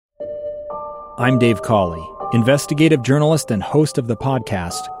I'm Dave Cawley, investigative journalist and host of the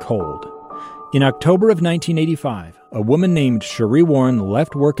podcast Cold. In October of 1985, a woman named Sheree Warren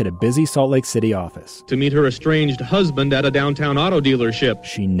left work at a busy Salt Lake City office to meet her estranged husband at a downtown auto dealership.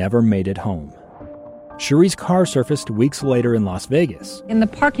 She never made it home. Sheree's car surfaced weeks later in Las Vegas. In the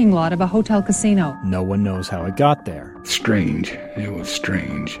parking lot of a hotel casino. No one knows how it got there. Strange. It was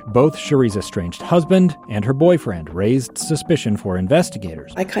strange. Both Sheree's estranged husband and her boyfriend raised suspicion for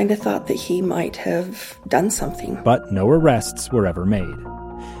investigators. I kind of thought that he might have done something. But no arrests were ever made.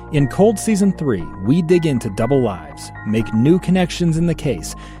 In Cold Season 3, we dig into double lives, make new connections in the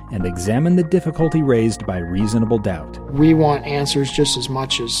case, and examine the difficulty raised by reasonable doubt. We want answers just as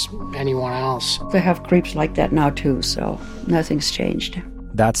much as anyone else. They have creeps like that now too, so nothing's changed.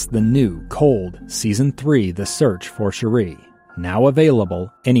 That's the new Cold Season 3, The Search for Sheree, now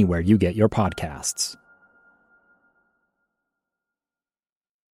available anywhere you get your podcasts.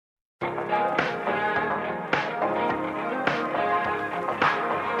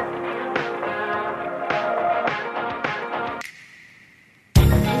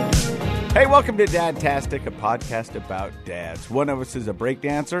 Hey, welcome to Dadtastic, a podcast about dads. One of us is a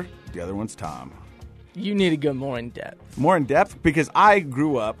breakdancer, the other one's Tom. You need to go more in depth. More in depth? Because I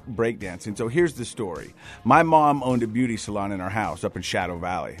grew up breakdancing. So here's the story. My mom owned a beauty salon in our house up in Shadow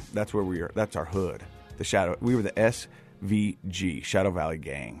Valley. That's where we are. That's our hood. We were the SVG, Shadow Valley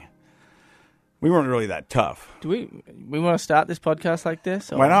Gang. We weren't really that tough. Do we want to start this podcast like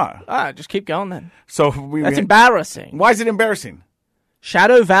this? Or? Why not? Just keep going then. So That's embarrassing. Why is it embarrassing?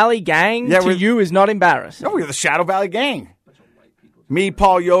 Shadow Valley Gang to you is not embarrassing. No, we're the Shadow Valley Gang. Me,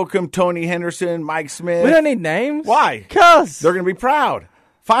 Paul Yoakum, Tony Henderson, Mike Smith. We don't need names. Why? Because they're going to be proud.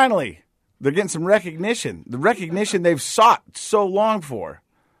 Finally, they're getting some recognition. The recognition they've sought so long for.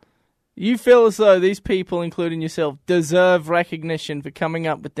 You feel as though these people, including yourself, deserve recognition for coming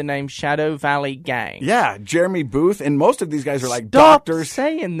up with the name Shadow Valley Gang. Yeah, Jeremy Booth, and most of these guys are like Stop doctors.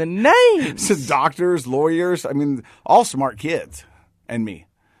 saying the names. So doctors, lawyers, I mean, all smart kids. And me.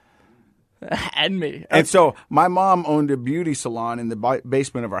 And me. And so my mom owned a beauty salon in the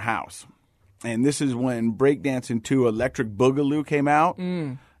basement of our house. And this is when Breakdancing 2 Electric Boogaloo came out.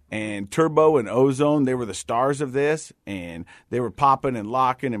 And Turbo and Ozone, they were the stars of this. And they were popping and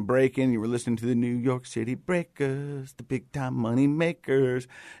locking and breaking. You were listening to the New York City Breakers, the big time money makers.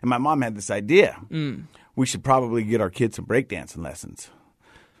 And my mom had this idea. We should probably get our kids some breakdancing lessons.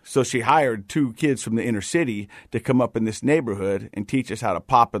 So she hired 2 kids from the inner city to come up in this neighborhood and teach us how to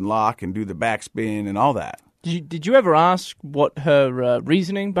pop and lock and do the backspin and all that. Did you ever ask what her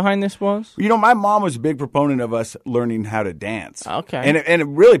reasoning behind this was? You know, my mom was a big proponent of us learning how to dance. Okay. And it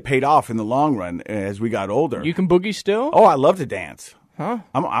really paid off in the long run as we got older. You can boogie still? Oh, I love to dance. Huh?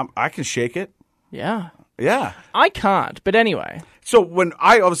 I can shake it. Yeah. Yeah. I can't, but anyway. So when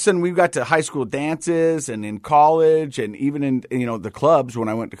all of a sudden we got to high school dances and in college and even in the clubs, when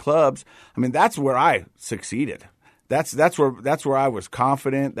I went to clubs, I mean that's where I succeeded. That's where I was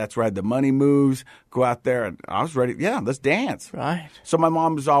confident. That's where I had the money moves. Go out there and I was ready. Yeah, let's dance. Right. So my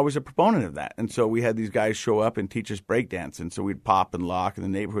mom was always a proponent of that, and so we had these guys show up and teach us breakdance, and so we'd pop and lock, and the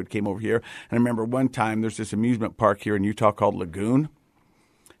neighborhood came over here. And I remember one time there's this amusement park here in Utah called Lagoon,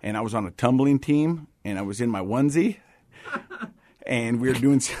 and I was on a tumbling team, and I was in my onesie. And we were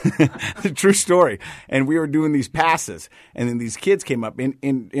doing the true story. And we were doing these passes. And then these kids came up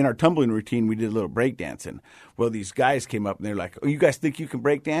in our tumbling routine. We did a little breakdancing. Well, these guys came up and they're like, "Oh, you guys think you can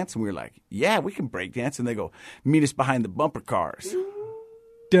breakdance?" And we were like, "Yeah, we can breakdance." And they go, "Meet us behind the bumper cars."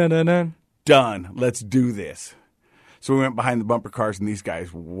 Dun-dun-dun. Done. Let's do this. So we went behind the bumper cars, and these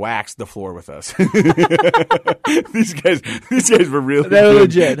guys waxed the floor with us. These guys were really They were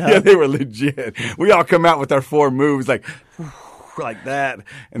legit, huh? Yeah, they were legit. We all come out with our 4 moves like that.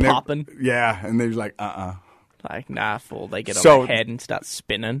 And popping. Yeah, and they're like, Like, nah, fool. They get So- on their head and start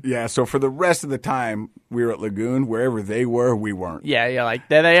spinning. Yeah, so for the rest of the time, we were at Lagoon. Wherever they were, we weren't. Yeah, you're like,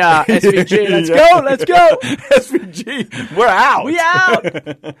 there they are. SVG, let's go. SVG, we're out. We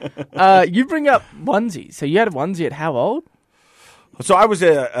out. You bring up onesie. So you had a onesie at how old? So I was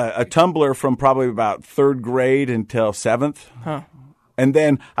a tumbler from probably about 3rd grade until 7th. Huh. And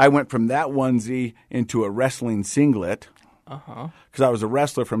then I went from that onesie into a wrestling singlet. Because I was a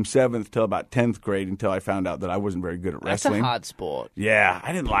wrestler from 7th till about 10th grade until I found out that I wasn't very good at wrestling. That's a hard sport. Yeah,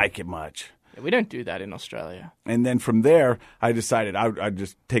 I didn't like it much. Yeah, we don't do that in Australia. And then from there, I decided I'd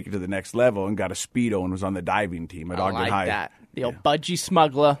just take it to the next level and got a Speedo and was on the diving team at Ogden I like High. that. The old budgie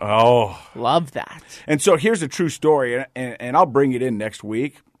smuggler. Oh. Love that. And so here's a true story, and I'll bring it in next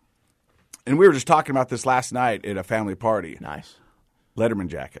week. And we were just talking about this last night at a family party. Nice. Letterman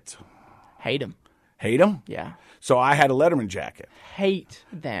jackets. Hate them. Hate them? Yeah. So I had a Letterman jacket. Hate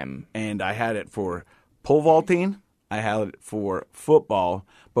them. And I had it for pole vaulting. I had it for football.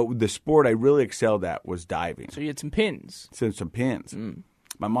 But the sport I really excelled at was diving. So you had some pins. Some pins.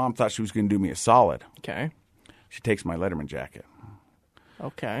 My mom thought she was going to do me a solid. Okay. She takes my Letterman jacket.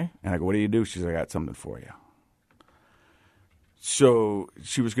 Okay. And I go, what do you do? She's like, I got something for you. So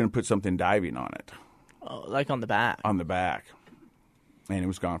she was going to put something diving on it. Oh, like on the back. On the back. And it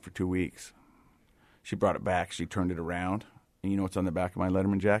was gone for 2 weeks. She brought it back. She turned it around. And you know what's on the back of my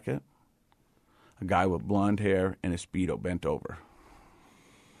Letterman jacket? A guy with blonde hair and a Speedo bent over.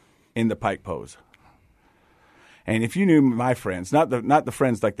 In the pike pose. And if you knew my friends, not the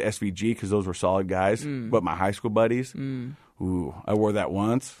friends like the SVG, because those were solid guys, but my high school buddies, ooh, I wore that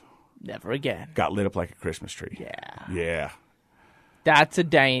once. Never again. Got lit up like a Christmas tree. Yeah. Yeah. That's a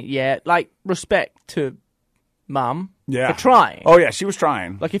day. Yeah. Like, respect to Mum Yeah. for trying. Oh, yeah, she was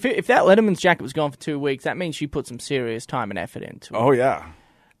trying. Like, if that Letterman's jacket was gone for 2 weeks, that means she put some serious time and effort into it. Oh, yeah.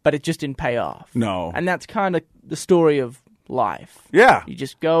 But it just didn't pay off. No. And that's kind of the story of life. Yeah. You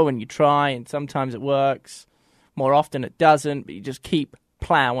just go and you try, and sometimes it works. More often it doesn't, but you just keep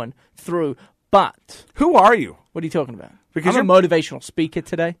plowing through. But who are you? What are you talking about? Because I'm a motivational speaker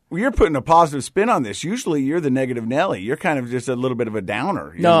today. You're putting a positive spin on this. Usually you're the negative Nelly. You're kind of just a little bit of a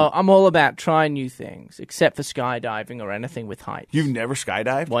downer. No, I'm all about trying new things, except for skydiving or anything with heights. You've never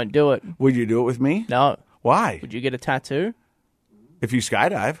skydived? Won't do it. Would you do it with me? No. Why? Would you get a tattoo? If you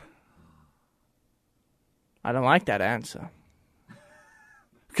skydive. I don't like that answer.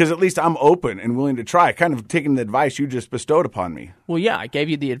 Because at least I'm open and willing to try, kind of taking the advice you just bestowed upon me. Well, yeah, I gave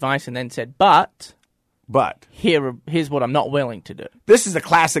you the advice and then said, but here's what I'm not willing to do. This is a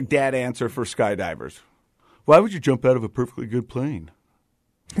classic dad answer for skydivers. Why would you jump out of a perfectly good plane?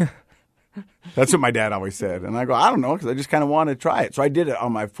 That's what my dad always said. And I go, I don't know, because I just kind of wanted to try it. So I did it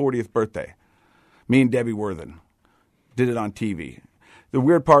on my 40th birthday. Me and Debbie Worthen did it on TV. The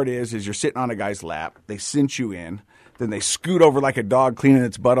weird part is you're sitting on a guy's lap. They cinch you in. Then they scoot over like a dog cleaning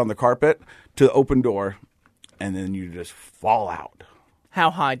its butt on the carpet to the open door, and then you just fall out.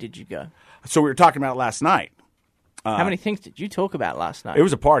 How high did you go? So we were talking about it last night. How many things did you talk about last night? It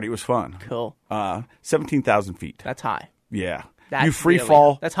was a party. It was fun. Cool. 17,000 feet. That's high. Yeah. That's you free really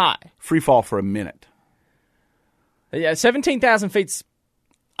fall. High. That's high. Free fall for a minute. Yeah, 17,000 feet's.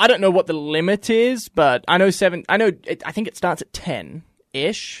 I don't know what the limit is, but I know I think it starts at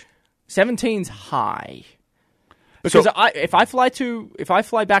 10-ish. 17's high. Because if I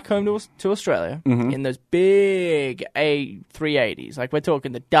fly back home to Australia in those big A380s, like we're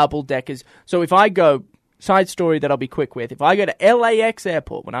talking the double deckers. So if I go, side story that I'll be quick with, if I go to LAX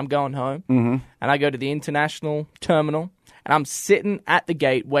airport when I'm going home and I go to the international terminal and I'm sitting at the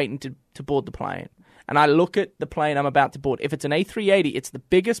gate waiting to board the plane and I look at the plane I'm about to board, if it's an A380, it's the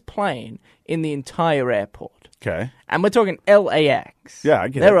biggest plane in the entire airport. Okay. And we're talking LAX. Yeah, I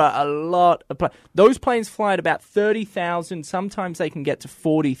get it. There are a lot of planes. Those planes fly at about 30,000. Sometimes they can get to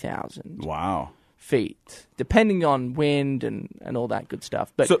 40,000 Wow. feet, depending on wind and all that good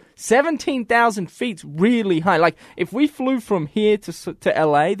stuff. But So- 17,000 feet's really high. Like, if we flew from here to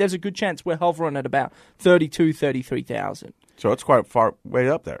LA, there's a good chance we're hovering at about 33,000. So it's quite far way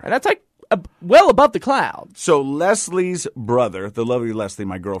up there. And that's like well above the clouds. So Leslie's brother, the lovely Leslie,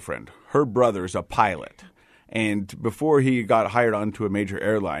 my girlfriend, her brother is a pilot. And before he got hired onto a major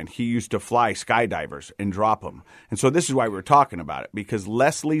airline, he used to fly skydivers and drop them. And so this is why we're talking about it, because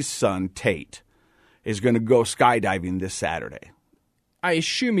Leslie's son, Tate, is going to go skydiving this Saturday. I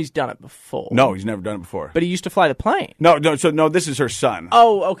assume he's done it before. No, he's never done it before. But he used to fly the plane. No, this is her son.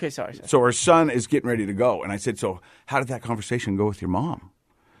 Oh, okay, sorry. So her son is getting ready to go. And I said, so how did that conversation go with your mom?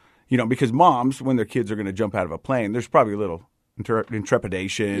 You know, because moms, when their kids are going to jump out of a plane, there's probably a little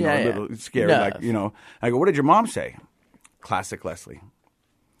intrepidation or a little scary, Nerve. like, you know. I go, what did your mom say? Classic Leslie.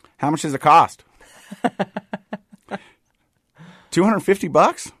 How much does it cost?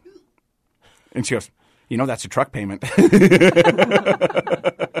 $250? And she goes, you know, that's a truck payment.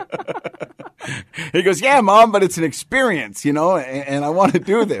 He goes, yeah, Mom, but it's an experience, you know, and I want to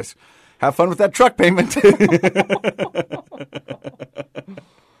do this. Have fun with that truck payment.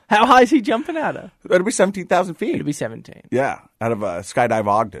 How high is he jumping out of? It'll be 17,000 feet. It'll be 17. Yeah, out of Skydive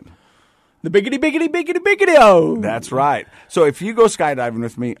Ogden. The biggity-biggity-biggity-biggity-o. That's right. So if you go skydiving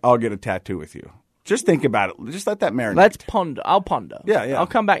with me, I'll get a tattoo with you. Just think about it. Just let that marinate. Let's ponder. I'll ponder. Yeah, yeah. I'll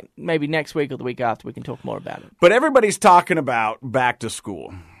come back maybe next week or the week after. We can talk more about it. But everybody's talking about back to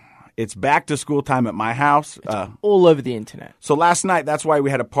school. It's back to school time at my house. All over the internet. So last night, that's why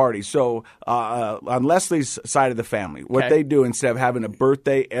we had a party. So on Leslie's side of the family, what they do instead of having a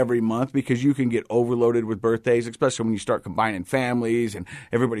birthday every month, because you can get overloaded with birthdays, especially when you start combining families and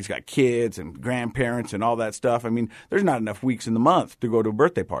everybody's got kids and grandparents and all that stuff. I mean, there's not enough weeks in the month to go to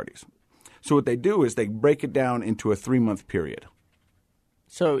birthday parties. So what they do is they break it down into a 3-month period.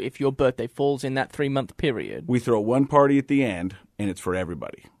 So if your birthday falls in that 3-month period, we throw one party at the end, and it's for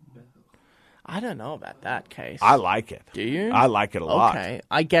everybody. I don't know about that case. I like it. Do you? I like it a lot. Okay.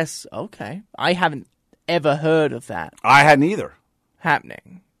 I guess, okay. I haven't ever heard of that I hadn't either.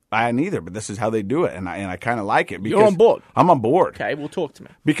 happening. I hadn't either, but this is how they do it, and I kind of like it. Because You're on board? I'm on board. Okay, well, talk to me.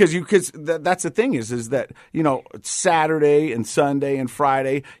 Because that's the thing is that, Saturday and Sunday and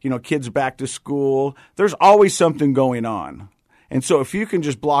Friday, kids back to school, there's always something going on. And so if you can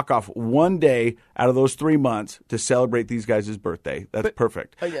just block off one day out of those 3 months to celebrate these guys' birthday, that's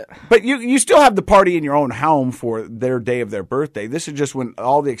perfect. Yeah. But you still have the party in your own home for their day of their birthday. This is just when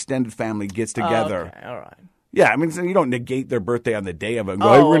all the extended family gets together. Okay, all right. Yeah, I mean, so you don't negate their birthday on the day of it and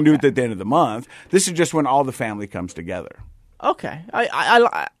go, hey, we're going to do it at the end of the month. This is just when all the family comes together. Okay.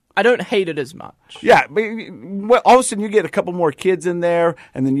 I don't hate it as much. Yeah, but all of a sudden you get a couple more kids in there,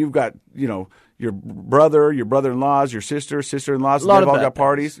 and then you've got, your brother, your brother-in-laws, your sister-in-laws, they've all got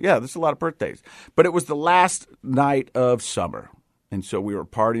parties. Yeah, there's a lot of birthdays. But it was the last night of summer, and so we were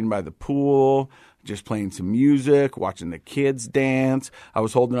partying by the pool, just playing some music, watching the kids dance. I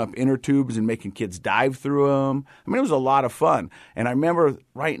was holding up inner tubes and making kids dive through them. I mean, it was a lot of fun. And I remember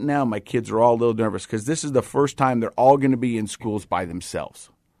right now my kids are all a little nervous because this is the first time they're all going to be in schools by themselves.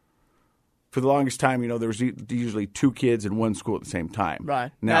 For the longest time, there was usually 2 kids in one school at the same time.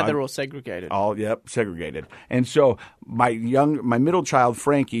 Right. Now they're all segregated. Segregated. And so my middle child,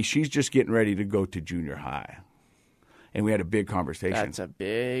 Frankie, she's just getting ready to go to junior high. And we had a big conversation. That's a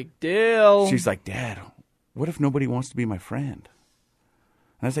big deal. She's like, Dad, what if nobody wants to be my friend?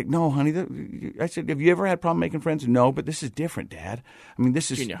 And I was like, no, honey. I said, have you ever had a problem making friends? No, but this is different, Dad. I mean,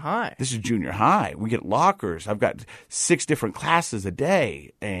 this is junior high. This is junior high. We get lockers. I've got 6 different classes a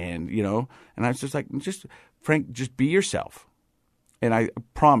day. And, and I was just like, Frank, just be yourself. And I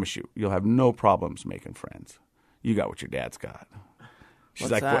promise you'll have no problems making friends. You got what your dad's got. She's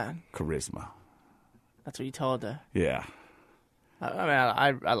What's like, that? What? Charisma. That's what you told her. Yeah. I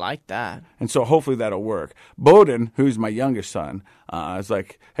mean, I like that. And so hopefully that'll work. Bowden, who's my youngest son, is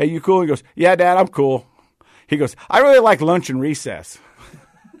like, hey, you cool? He goes, yeah, Dad, I'm cool. He goes, I really like lunch and recess.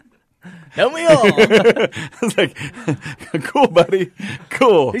 Don't we all? I was like, cool, buddy.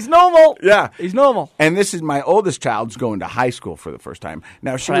 Cool. He's normal. Yeah. He's normal. And this is my oldest child's going to high school for the first time.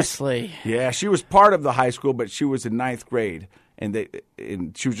 Now Presley. She was part of the high school, but she was in 9th grade.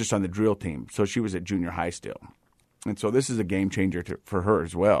 And she was just on the drill team. So she was at junior high still. And so this is a game changer for her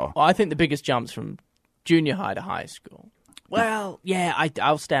as well. Well, I think the biggest jump's from junior high to high school. Well, yeah,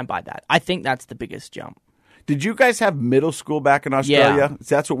 I'll stand by that. I think that's the biggest jump. Did you guys have middle school back in Australia? Yeah.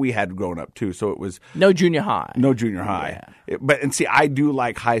 That's what we had growing up too. So it was no junior high. No junior high. Yeah. See, I do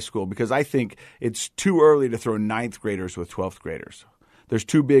like high school because I think it's too early to throw 9th graders with 12th graders. There's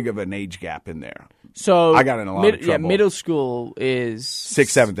too big of an age gap in there. So I got in a lot of trouble. Yeah, middle school is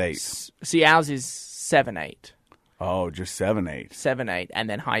 6, 7, 8. See, ours is 7, 8. Oh, just 7, 8. 7, 8, and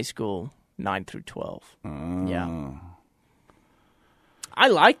then high school 9 through 12. Yeah, I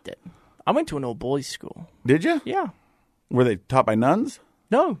liked it. I went to an all boys school. Did you? Yeah. Were they taught by nuns?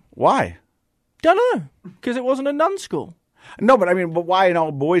 No. Why? Don't know. Because it wasn't a nun school. No, but why an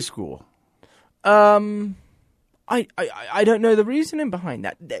all boys school? I don't know the reasoning behind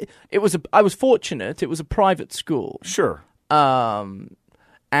that. I was fortunate. It was a private school. Sure.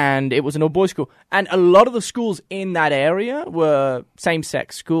 And it was an all boys school. And a lot of the schools in that area were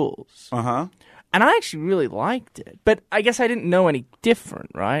same-sex schools. Uh-huh. And I actually really liked it. But I guess I didn't know any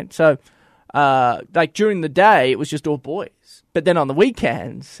different, right? So, during the day, it was just all boys. But then on the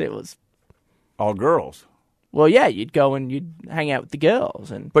weekends, it was all girls. Well, yeah, you'd go and you'd hang out with the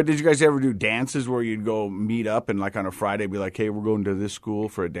girls. But did you guys ever do dances where you'd go meet up and on a Friday be like, hey, we're going to this school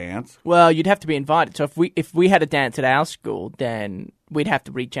for a dance? Well, you'd have to be invited. So if we had a dance at our school, then we'd have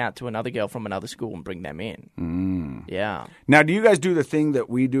to reach out to another girl from another school and bring them in. Yeah. Now, do you guys do the thing that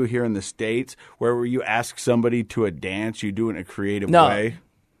we do here in the States where you ask somebody to a dance, you do it in a creative way?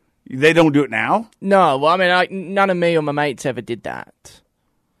 They don't do it now? No. Well, none of me or my mates ever did that.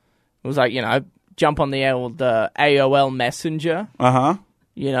 It was jump on the old AOL Messenger. Uh-huh.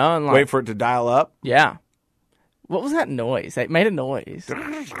 And wait for it to dial up. Yeah. What was that noise? It made a noise. That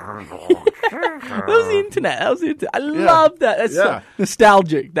was the internet. I love that. That's so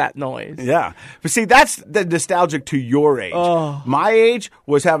nostalgic, that noise. Yeah. But see, that's the nostalgic to your age. Oh. My age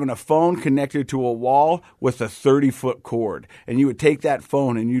was having a phone connected to a wall with a 30-foot cord. And you would take that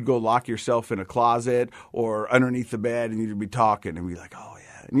phone and you'd go lock yourself in a closet or underneath the bed and you'd be talking and be like, oh, yeah.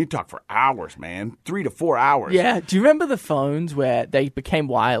 And you'd talk for hours, man. 3 to 4 hours. Yeah. Do you remember the phones where they became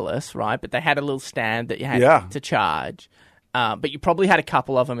wireless, right? But they had a little stand that you had to charge. But you probably had a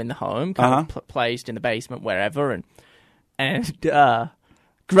couple of them in the home, kind of placed in the basement, wherever. And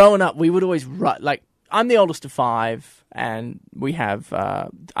growing up, we would always like, I'm the oldest of 5, and I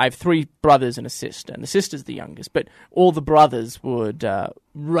have 3 brothers and a sister, and the sister's the youngest. But all the brothers would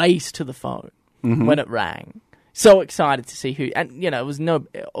race to the phone when it rang. So excited to see who, and it was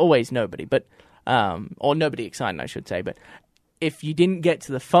always nobody, but or nobody excited, I should say. But if you didn't get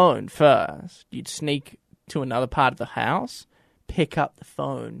to the phone first, you'd sneak to another part of the house, pick up the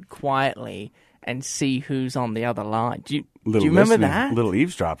phone quietly, and see who's on the other line. Do you remember that? Little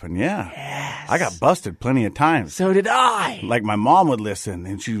eavesdropping, yeah. Yes. I got busted plenty of times. So did I. Like my mom would listen,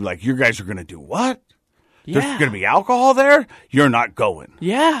 and she'd be like, "You guys are going to do what? Yeah. There's going to be alcohol there? You're not going."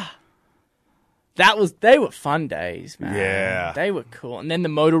 Yeah. They were fun days, man. Yeah. They were cool. And then the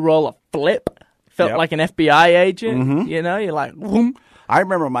Motorola Flip felt like an FBI agent. You're like, whoom. I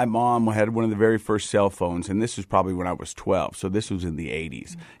remember my mom had one of the very first cell phones, and this was probably when I was 12, so this was in the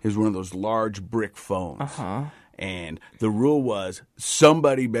 80s. It was one of those large brick phones. And the rule was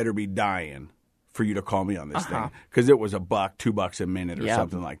somebody better be dying for you to call me on this thing, because it was $1, $2 a minute or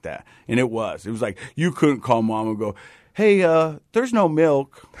something like that. And it was like you couldn't call mom and go, "Hey, there's no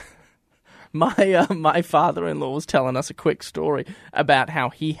milk." My father-in-law was telling us a quick story about how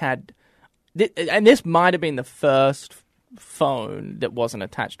he had, and this might have been the first phone that wasn't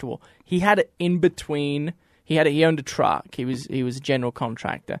attached to a wall. He had it in between. He owned a truck. He was a general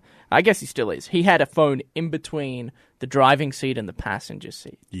contractor. I guess he still is. He had a phone in between the driving seat and the passenger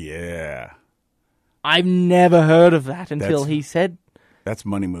seat. Yeah. I've never heard of that until he said. That's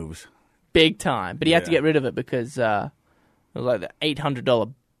money moves. Big time. But he had to get rid of it because it was like the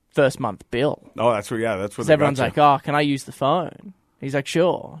 $800 first month bill. Oh, that's what. Yeah, that's what. Everyone's like, "Oh, can I use the phone?" He's like,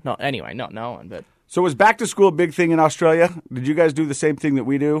 "Sure." Not knowing, but. So was back to school a big thing in Australia? Did you guys do the same thing that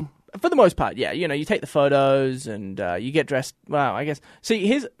we do? For the most part, yeah. You take the photos and you get dressed. Well, I guess.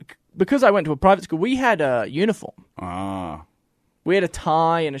 See, because I went to a private school, we had a uniform. We had a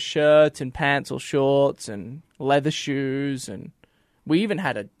tie and a shirt and pants or shorts and leather shoes, and we even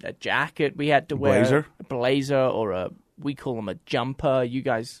had a jacket. We had to wear a blazer or we call them a jumper. You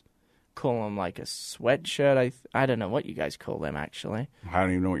guys call them like a sweatshirt. I don't know what you guys call them, actually. I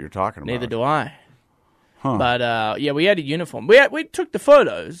don't even know what you're talking about. Neither do I. Huh. But, we had a uniform. We took the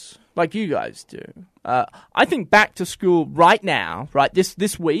photos like you guys do. I think back to school right now, right,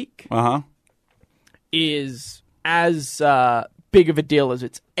 this week is as big of a deal as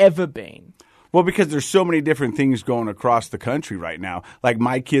it's ever been. Well, because there's so many different things going across the country right now. Like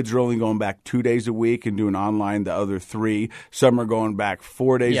my kids are only going back 2 days a week and doing online the other 3. Some are going back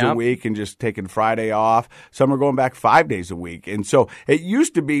 4 days a week and just taking Friday off. Some are going back 5 days a week. And so it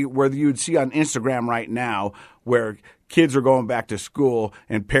used to be where you'd see on Instagram right now where kids are going back to school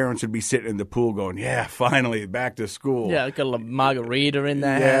and parents would be sitting in the pool going, "Yeah, finally back to school." Yeah, got a margarita in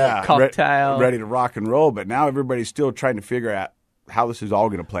there, cocktail. Ready to rock and roll. But now everybody's still trying to figure out how this is all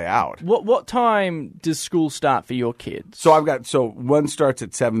going to play out. What time does school start for your kids? So one starts at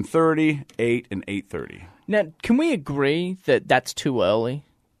 7:30, 8, and 8:30. Now, can we agree that that's too early?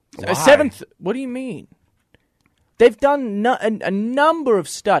 Why? What do you mean? They've done a number of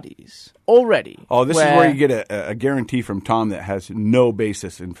studies already. Oh, this is where you get a guarantee from Tom that has no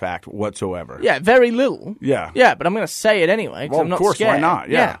basis in fact whatsoever. Yeah, very little. Yeah. Yeah, but I'm going to say it anyway because I'm not scared. Of course, why not?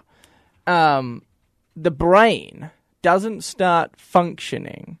 Yeah. The brain doesn't start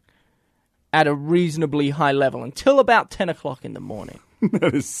functioning at a reasonably high level until about 10 o'clock in the morning.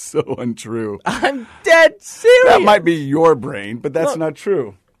 That is so untrue. I'm dead serious. That might be your brain, but that's not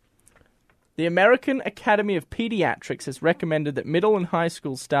true. The American Academy of Pediatrics has recommended that middle and high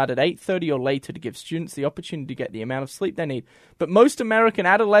schools start at 8:30 or later to give students the opportunity to get the amount of sleep they need. But most American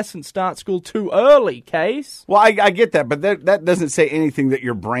adolescents start school too early, Case. Well, I get that, but that doesn't say anything that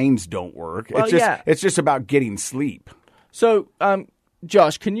your brains don't work. Well, it's just about getting sleep. So,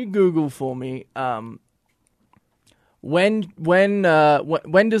 Josh, can you Google for me when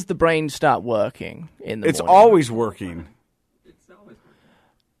does the brain start working in the morning? It's always working.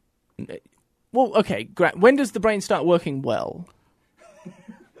 Well, okay, when does the brain start working well?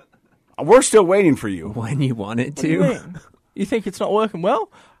 We're still waiting for you. When you want it to. What do you mean? You think it's not working well?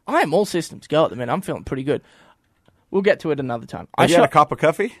 I am all systems go at the minute. I'm feeling pretty good. We'll get to it another time. Have you had a cup of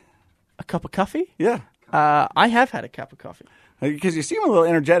coffee? A cup of coffee? Yeah. I have had a cup of coffee. Because you seem a little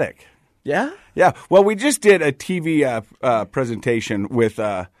energetic. Yeah? Yeah. Well, we just did a TV presentation with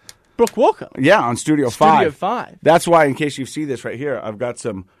Brooke Walker. Yeah, on Studio 5. Studio 5. That's why, in case you see this right here, I've got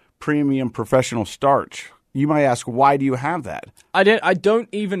some premium professional starch. You might ask, why do you have that? I don't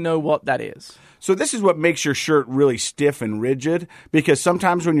even know what that is. So this is what makes your shirt really stiff and rigid, because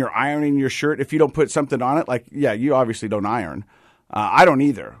sometimes when you're ironing your shirt, if you don't put something on it, like, yeah, you obviously don't iron. I don't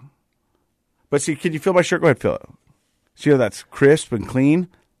either. But see, can you feel my shirt? Go ahead, feel it. See how that's crisp and clean?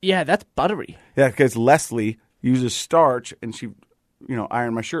 Yeah, that's buttery. Yeah, because Leslie uses starch, and she,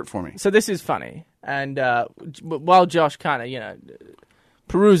 ironed my shirt for me. So this is funny. And while Josh kind of,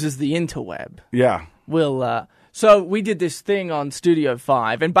 peruses the interweb. Yeah. So we did this thing on Studio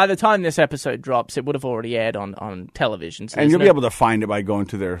 5, and by the time this episode drops, it would have already aired on television. So and you'll be able to find it by going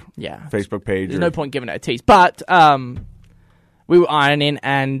to their Facebook page. There's no point giving it a tease. But we were ironing,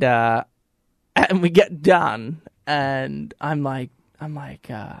 and we get done, and I'm like,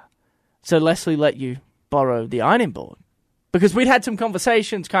 so Leslie let you borrow the ironing board? Because we'd had some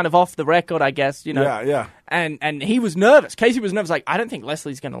conversations kind of off the record, I guess, Yeah. And he was nervous. Casey was nervous, like, I don't think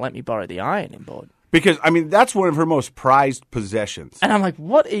Leslie's going to let me borrow the ironing board. Because, that's one of her most prized possessions. And I'm like,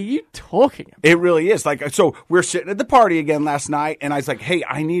 what are you talking about? It really is. Like, so we're sitting at the party again last night, and I was like, hey,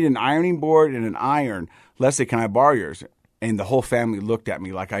 I need an ironing board and an iron. Leslie, can I borrow yours? And the whole family looked at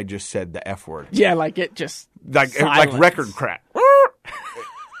me like I just said the F word. Yeah, like it just like record crack.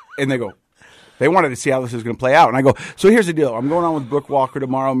 And they wanted to see how this is going to play out. And I go, so here's the deal. I'm going on with Brooke Walker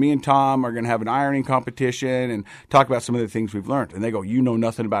tomorrow. Me and Tom are going to have an ironing competition and talk about some of the things we've learned. And they go, you know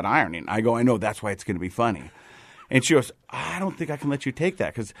nothing about ironing. I go, I know. That's why it's going to be funny. And she goes, I don't think I can let you take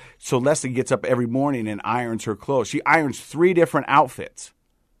that. So Leslie gets up every morning and irons her clothes. She irons 3 different outfits.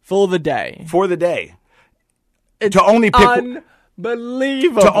 For the day. It's to only pick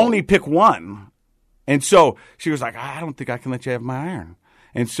unbelievable. To only pick one. And so she was like, I don't think I can let you have my iron.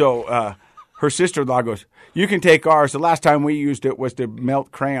 And so her sister-in-law goes, you can take ours. The last time we used it was to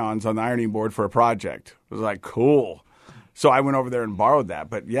melt crayons on the ironing board for a project. It was like, cool. So I went over there and borrowed that.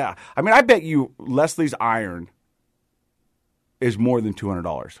 But yeah, I bet you Leslie's iron is more than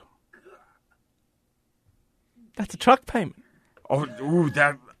 $200. That's a truck payment. Oh,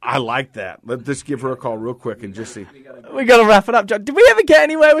 I like that. Let's just give her a call real quick and just see. We got to wrap it up, John. Did we ever get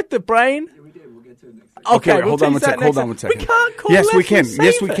anywhere with the brain? Yeah, we did. We'll get to it next time. Okay, wait, hold on one second. We can't call Yes, we can. Leslie,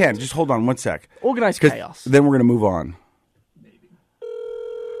 Yes, we can. Just hold on one sec. Organized chaos. Then we're going to move on. Maybe.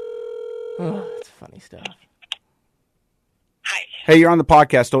 Oh, it's funny stuff. Hi. Hey, you're on the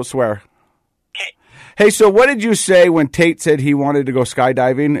podcast. Don't swear. Okay. Hey, so what did you say when Tate said he wanted to go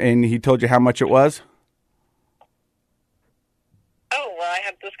skydiving and he told you how much it was? Oh, well, I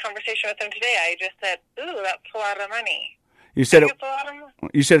had this conversation with him today. I just said, ooh, that's a lot of money. You said it's a lot of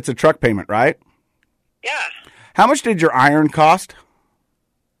money. You said it's a truck payment, right? Yeah. How much did your iron cost?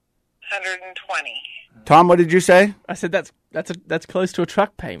 $120. Tom, what did you say? I said that's close to a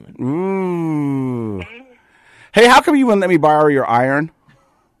truck payment. Ooh. Mm-hmm. Hey, how come you wouldn't let me borrow your iron?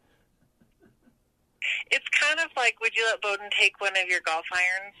 It's kind of like, would you let Bowden take one of your golf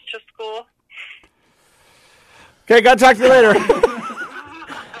irons to school? Okay, gotta talk to you later.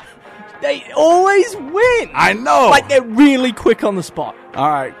 They always win. I know. Like they're really quick on the spot. All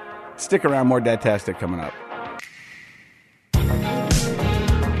right. Stick around. More Dadtastic coming up.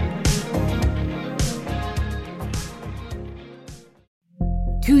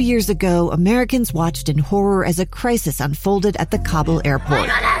 Two years ago, Americans watched in horror as a crisis unfolded at the Kabul airport.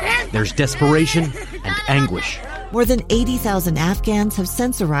 There's desperation and anguish. More than 80,000 Afghans have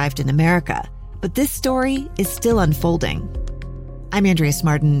since arrived in America, but this story is still unfolding. I'm Andrea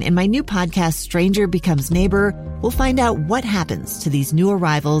Smartin. In my new podcast, Stranger Becomes Neighbor, we'll find out what happens to these new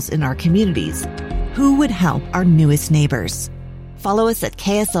arrivals in our communities. Who would help our newest neighbors? Follow us at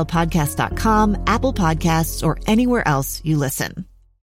kslpodcast.com, Apple Podcasts, or anywhere else you listen.